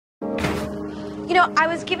You know, I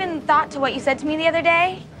was giving thought to what you said to me the other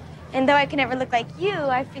day, and though I can never look like you,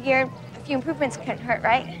 I figured a few improvements couldn't hurt,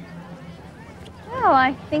 right? Well,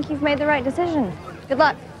 I think you've made the right decision. Good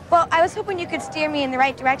luck. Well, I was hoping you could steer me in the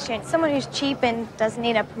right direction. Someone who's cheap and doesn't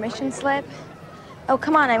need a permission slip. Oh,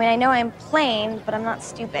 come on. I mean, I know I'm plain, but I'm not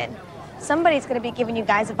stupid. Somebody's going to be giving you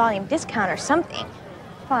guys a volume discount or something.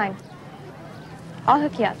 Fine. I'll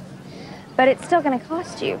hook you up. But it's still going to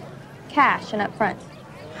cost you. Cash and up front.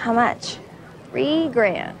 How much? $3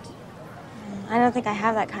 grand. I don't think I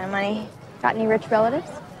have that kind of money. Got any rich relatives?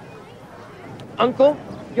 Uncle?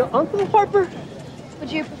 Your uncle, Harper? Would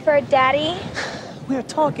you prefer Daddy? We are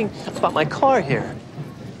talking about my car here.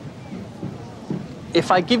 If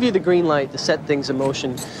I give you the green light to set things in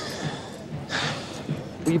motion,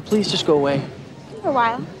 will you please just go away? For a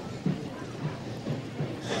while.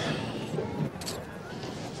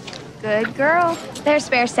 Good girl. They're a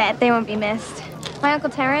spare set. They won't be missed. My Uncle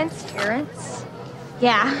Terrence. Terrence?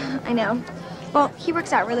 Yeah, I know. Well, he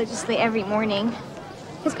works out religiously every morning.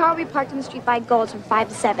 His car will be parked on the street by Gold's from 5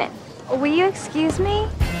 to 7. Will you excuse me?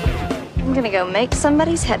 I'm gonna go make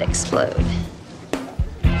somebody's head explode.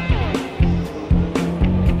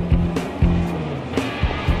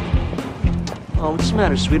 Oh, what's the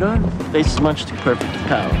matter, sweetheart? Face is much too perfect to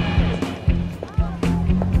power.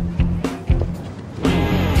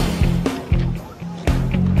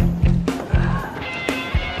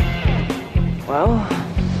 Well,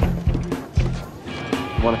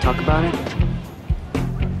 you want to talk about it?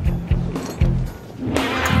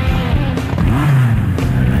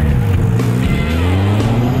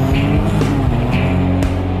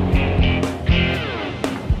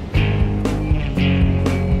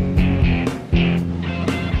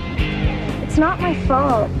 It's not my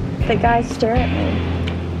fault that guys stare at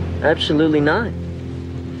me. Absolutely not.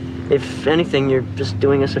 If anything, you're just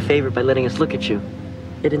doing us a favor by letting us look at you.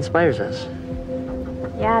 It inspires us.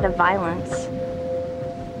 Yeah, to violence.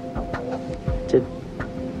 Did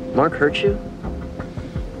Mark hurt you?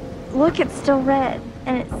 Look, it's still red,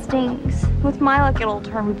 and it stings. With my luck, it'll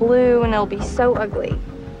turn blue, and it'll be so ugly.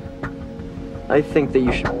 I think that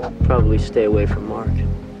you should probably stay away from Mark.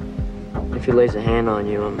 If he lays a hand on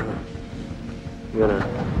you, I'm gonna...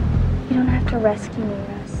 You don't have to rescue me,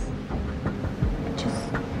 Russ.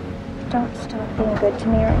 Just don't stop being good to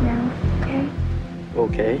me right now, okay?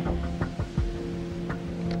 Okay.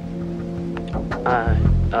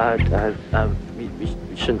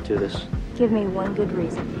 We shouldn't do this. Give me one good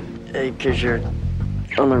reason. Because you're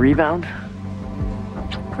on the rebound?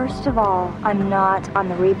 First of all, I'm not on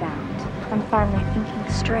the rebound. I'm finally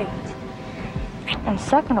thinking straight. And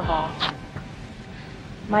second of all,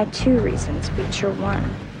 my 2 reasons beat your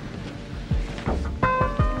 1.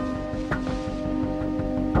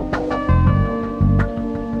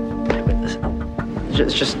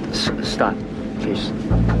 Just stop, please.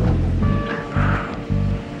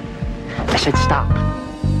 I said stop.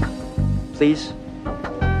 Please.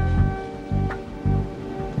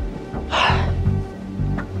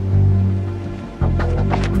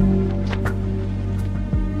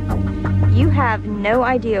 You have no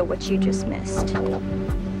idea what you just missed.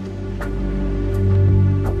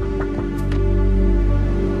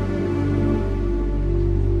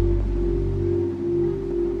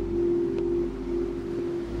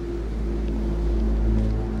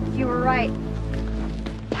 You were right.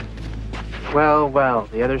 Well, well,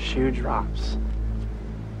 the other shoe drops.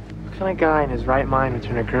 What kind of guy in his right mind would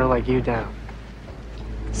turn a girl like you down?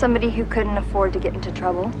 Somebody who couldn't afford to get into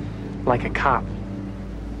trouble. Like a cop.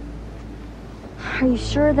 Are you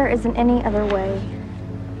sure there isn't any other way?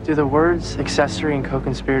 Do the words accessory and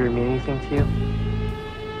co-conspirator mean anything to you?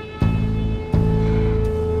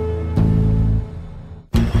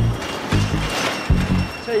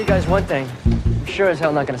 I'll tell you guys one thing. I'm sure as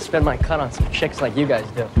hell not gonna spend my cut on some chicks like you guys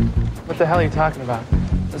do. What the hell are you talking about?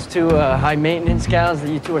 Those 2 high-maintenance gals that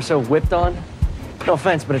you 2 are so whipped on. No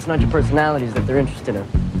offense, but it's not your personalities that they're interested in.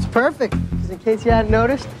 It's perfect, because in case you hadn't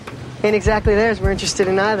noticed, ain't exactly theirs we're interested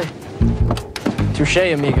in either. Touche,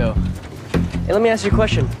 amigo. Hey, let me ask you a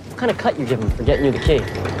question. What kind of cut you give them for getting you the key?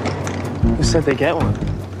 Who said they get one?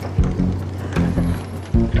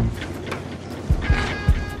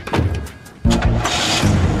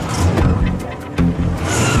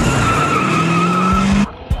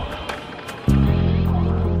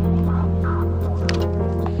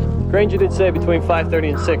 Granger did say between 5:30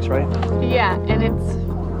 and 6, right? Yeah, and it's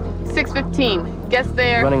 6:15. Guess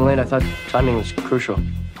they're... Running late, I thought timing was crucial.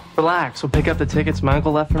 Relax, we'll pick up the tickets my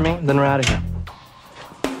uncle left for me, then we're out of here.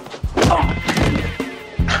 Oh.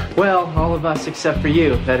 Well, all of us except for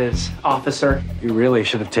you, that is, officer. You really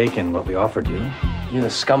should have taken what we offered you. You the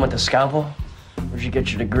scum with the scalpel? Where'd you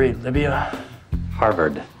get your degree, Libya?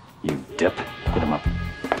 Harvard, you dip. Get him up.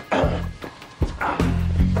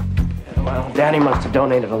 Well, Daddy must have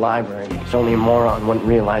donated a library. Because only a moron wouldn't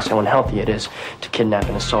realize how unhealthy it is to kidnap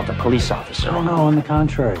and assault a police officer. Oh, no, on the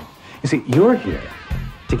contrary. You see, you're here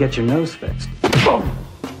to get your nose fixed.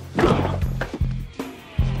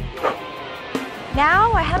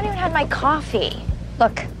 Now I haven't even had my coffee.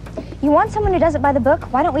 Look, you want someone who does it by the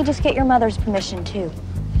book? Why don't we just get your mother's permission, too?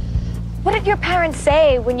 What did your parents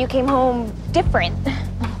say when you came home different?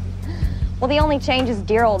 Well, the only changes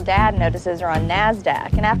dear old Dad notices are on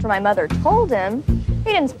NASDAQ. And after my mother told him,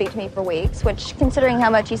 he didn't speak to me for weeks, which, considering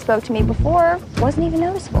how much he spoke to me before, wasn't even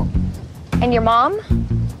noticeable. And your mom?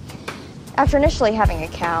 After initially having a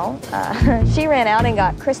cow, she ran out and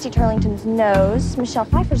got Christy Turlington's nose, Michelle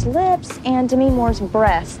Pfeiffer's lips, and Demi Moore's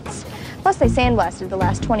breasts. Plus, they sandblasted the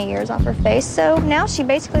last 20 years off her face, so now she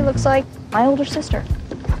basically looks like my older sister.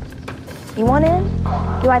 You want in?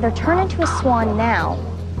 You either turn into a swan now,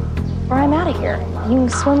 or I'm out of here. You can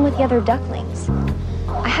swim with the other ducklings.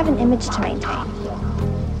 I have an image to maintain.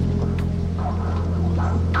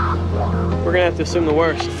 We're gonna have to assume the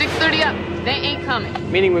worst. 6:30 up. They ain't coming.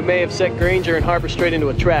 Meaning we may have set Granger and Harper straight into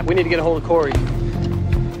a trap. We need to get a hold of Corey.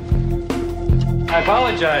 I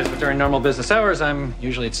apologize, but during normal business hours, I'm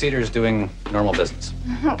usually at Cedars doing normal business.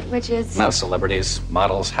 Which is? No celebrities,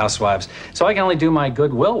 models, housewives. So I can only do my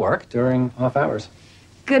goodwill work during off hours.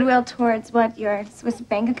 Goodwill towards what, your Swiss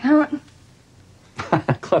bank account?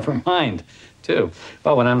 Clever mind, too.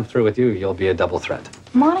 Well, when I'm through with you, you'll be a double threat.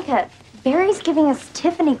 Monica, Barry's giving us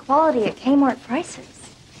Tiffany quality at Kmart prices.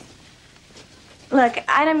 Look,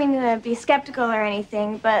 I don't mean to be skeptical or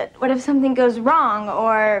anything, but what if something goes wrong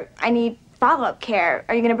or I need follow-up care?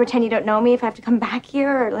 Are you going to pretend you don't know me if I have to come back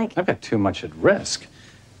here or like... I've got too much at risk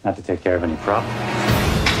not to take care of any problems.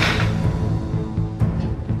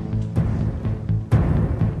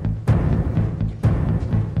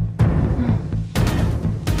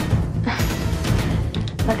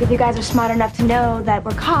 Look, if you guys are smart enough to know that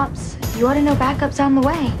we're cops, you ought to know backup's on the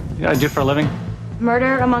way. You know what I do for a living?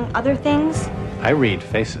 Murder, among other things. I read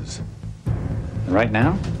faces. And right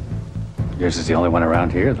now, yours is the only one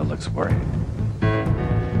around here that looks worried.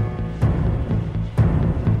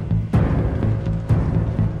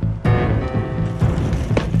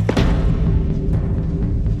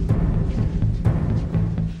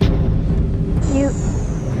 You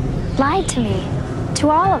lied to me, to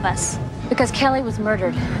all of us. Because Kelly was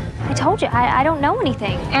murdered. I told you, I don't know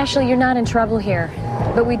anything. Ashley, you're not in trouble here.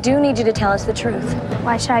 But we do need you to tell us the truth.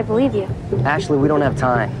 Why should I believe you? Ashley, we don't have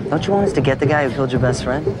time. Don't you want us to get the guy who killed your best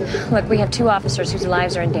friend? Look, we have 2 officers whose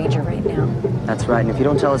lives are in danger right now. That's right, and if you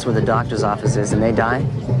don't tell us where the doctor's office is and they die,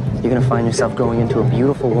 you're gonna find yourself going into a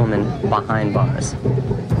beautiful woman behind bars.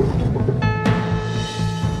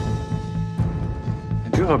 I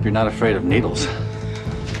do hope you're not afraid of needles.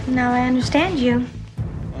 Now I understand you.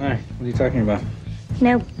 Why? What are you talking about?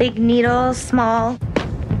 No big needles, small. By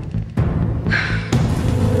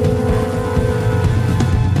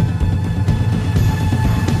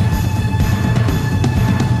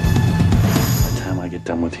the time I get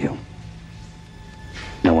done with you,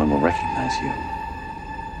 no one will recognize you.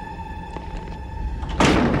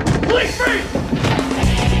 Police free!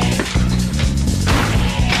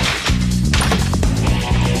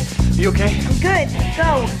 You okay? I'm good.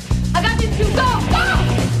 Go. I got these 2. Go! Go!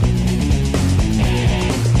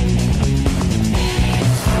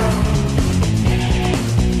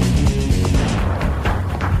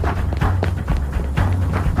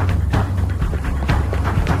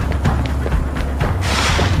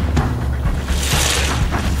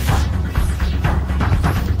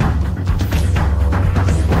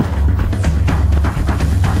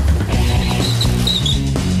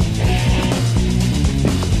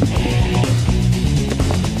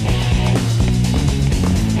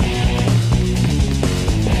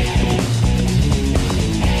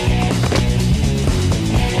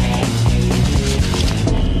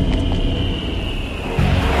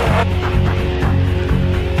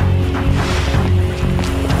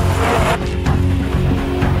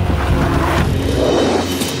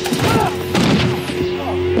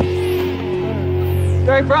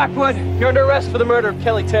 Rockwood, you're under arrest for the murder of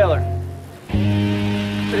Kelly Taylor.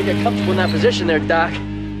 Better get comfortable in that position there, Doc.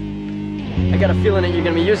 I got a feeling that you're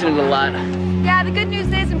gonna be using it a lot. Yeah, the good news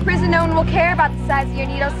is in prison no one will care about the size of your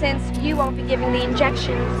needle since you won't be giving the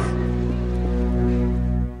injections.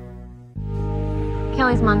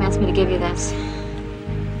 Kelly's mom asked me to give you this.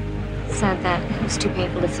 Said that it was too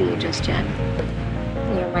painful to see you just yet.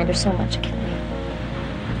 You remind her so much of Kelly.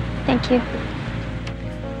 Thank you.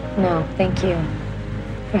 No, thank you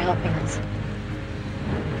for helping us.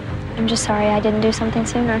 I'm just sorry I didn't do something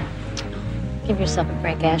sooner. Give yourself a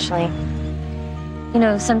break, Ashley. You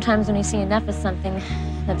know, sometimes when you see enough of something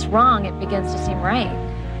that's wrong, it begins to seem right.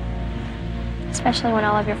 Especially when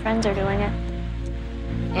all of your friends are doing it.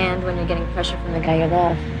 And when you're getting pressure from the guy you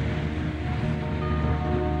love.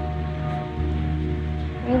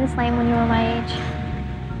 Were you this lame when you were my age?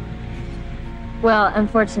 Well,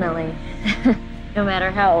 unfortunately, no matter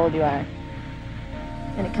how old you are,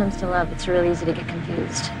 when it comes to love, it's real easy to get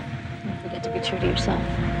confused and forget to be true to yourself.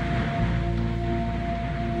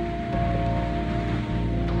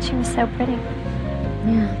 She was so pretty.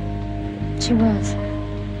 Yeah, she was.